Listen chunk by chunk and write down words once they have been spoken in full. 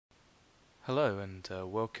Hello and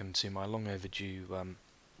welcome to my long overdue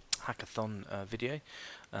hackathon video.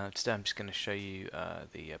 Today I'm just going to show you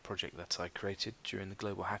the project that I created during the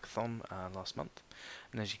global hackathon last month,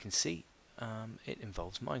 and as you can see it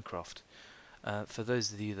involves Minecraft. For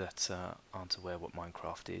those of you that aren't aware what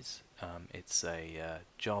Minecraft is, it's a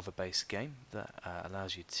Java based game that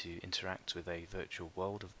allows you to interact with a virtual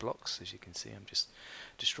world of blocks. As you can see, I'm just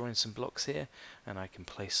destroying some blocks here, and I can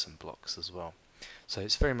place some blocks as well. So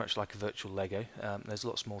it's very much like a virtual Lego. There's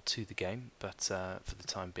lots more to the game, but for the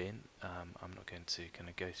time being, I'm not going to kind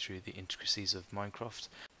of go through the intricacies of Minecraft.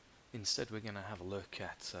 Instead, we're going to have a look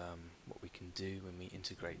at what we can do when we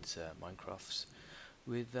integrate Minecraft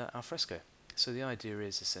with Alfresco. So the idea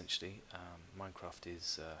is essentially Minecraft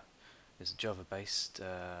is a Java-based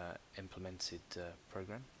implemented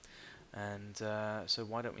program, and so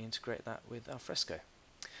why don't we integrate that with Alfresco?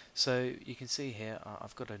 So you can see here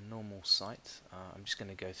I've got a normal site. I'm just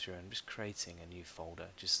going to go through and just creating a new folder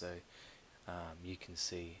just so you can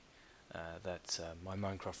see that my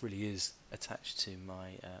Minecraft really is attached to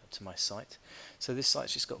my site. So this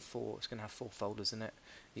site's just got it's going to have 4 folders in it,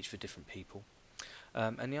 each for different people.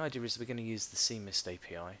 And the idea is we're going to use the CMist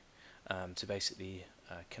API to basically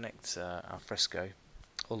connect Alfresco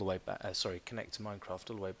all the way back. Connect to Minecraft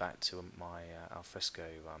all the way back to my Alfresco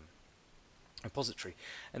repository,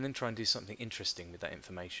 and then try and do something interesting with that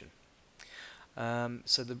information.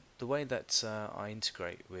 So the way that I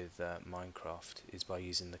integrate with Minecraft is by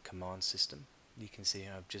using the command system. You can see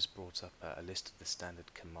how I've just brought up a list of the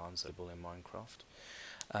standard commands available in Minecraft.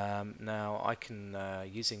 Now I can,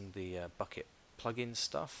 using the bucket plugin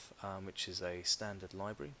stuff, which is a standard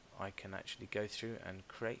library, I can actually go through and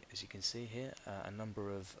create, as you can see here, a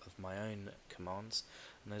number of my own commands,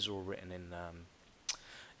 and those are all written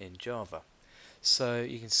in Java. So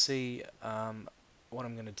you can see what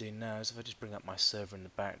I'm going to do now is if I just bring up my server in the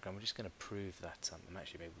background, we're just going to prove that I'm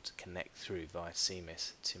actually able to connect through via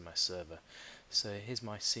CMist to my server. So here's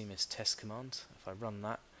my CMist test command. If I run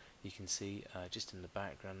that, you can see just in the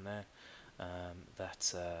background there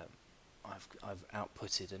that I've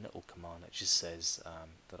outputted a little command that just says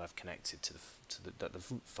that I've connected to that the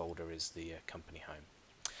root folder is the company home.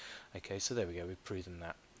 Okay, so there we go. We've proven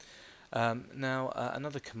that. Now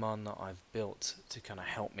another command that I've built to kind of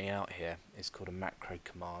help me out here is called a macro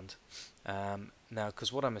command. Now,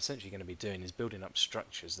 because what I'm essentially going to be doing is building up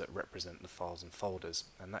structures that represent the files and folders,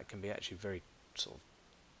 and that can be actually very sort of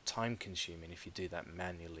time consuming if you do that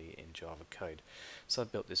manually in Java code. So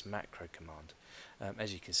I've built this macro command.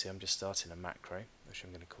 As you can see, I'm just starting a macro, which I'm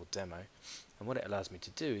going to call demo, and what it allows me to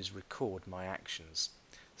do is record my actions.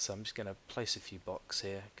 So I'm just going to place a few blocks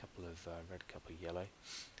here, a couple of red, a couple of yellow.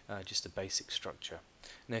 Just a basic structure.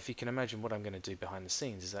 Now if you can imagine, what I'm going to do behind the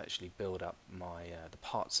scenes is actually build up my the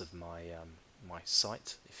parts of my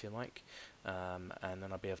site, if you like, and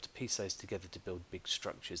then I'll be able to piece those together to build big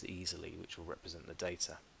structures easily, which will represent the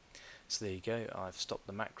data. So there you go, I've stopped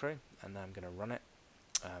the macro and now I'm going to run it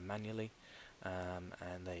manually, and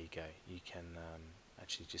there you go, you can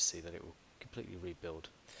actually just see that it will completely rebuild.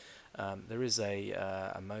 There is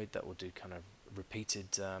a mode that will do kind of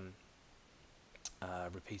repeated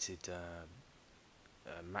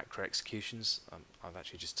macro executions. I've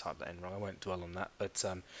actually just typed that in wrong. I won't dwell on that, but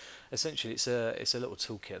essentially it's a little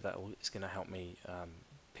toolkit that is going to help me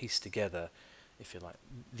piece together, if you like,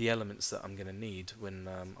 the elements that I'm going to need when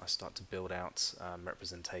I start to build out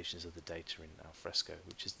representations of the data in Alfresco,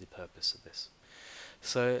 which is the purpose of this.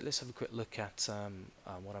 So let's have a quick look at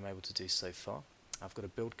what I'm able to do so far. I've got a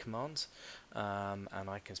build command, and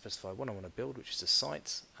I can specify what I want to build, which is a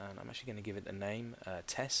site, and I'm actually going to give it the name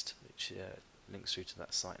test, which links through to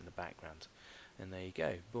that site in the background. And there you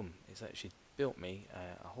go, boom, it's actually built me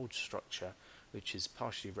a whole structure which is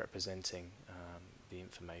partially representing the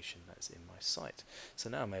information that's in my site. So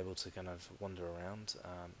now I'm able to kind of wander around,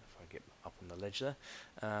 if I get up on the ledge there,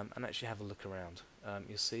 and actually have a look around.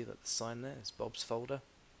 You'll see that the sign there is Bob's folder.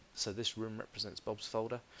 So this room represents Bob's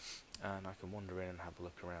folder, and I can wander in and have a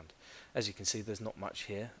look around. As you can see, there's not much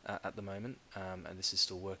here at the moment, and this is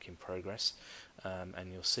still work in progress,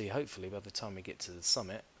 and you'll see hopefully by the time we get to the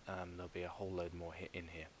summit there'll be a whole load more in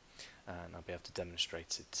here, and I'll be able to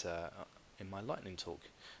demonstrate it in my lightning talk.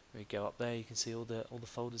 We go up there, you can see all the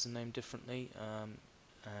folders are named differently,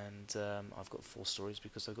 and I've got 4 stories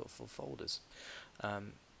because I've got 4 folders.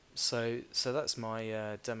 So that's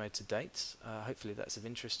my demo to date. Hopefully that's of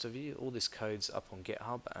interest to you. All this code's up on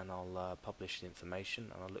GitHub, and I'll publish the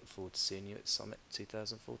information, and I look forward to seeing you at Summit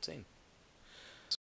 2014.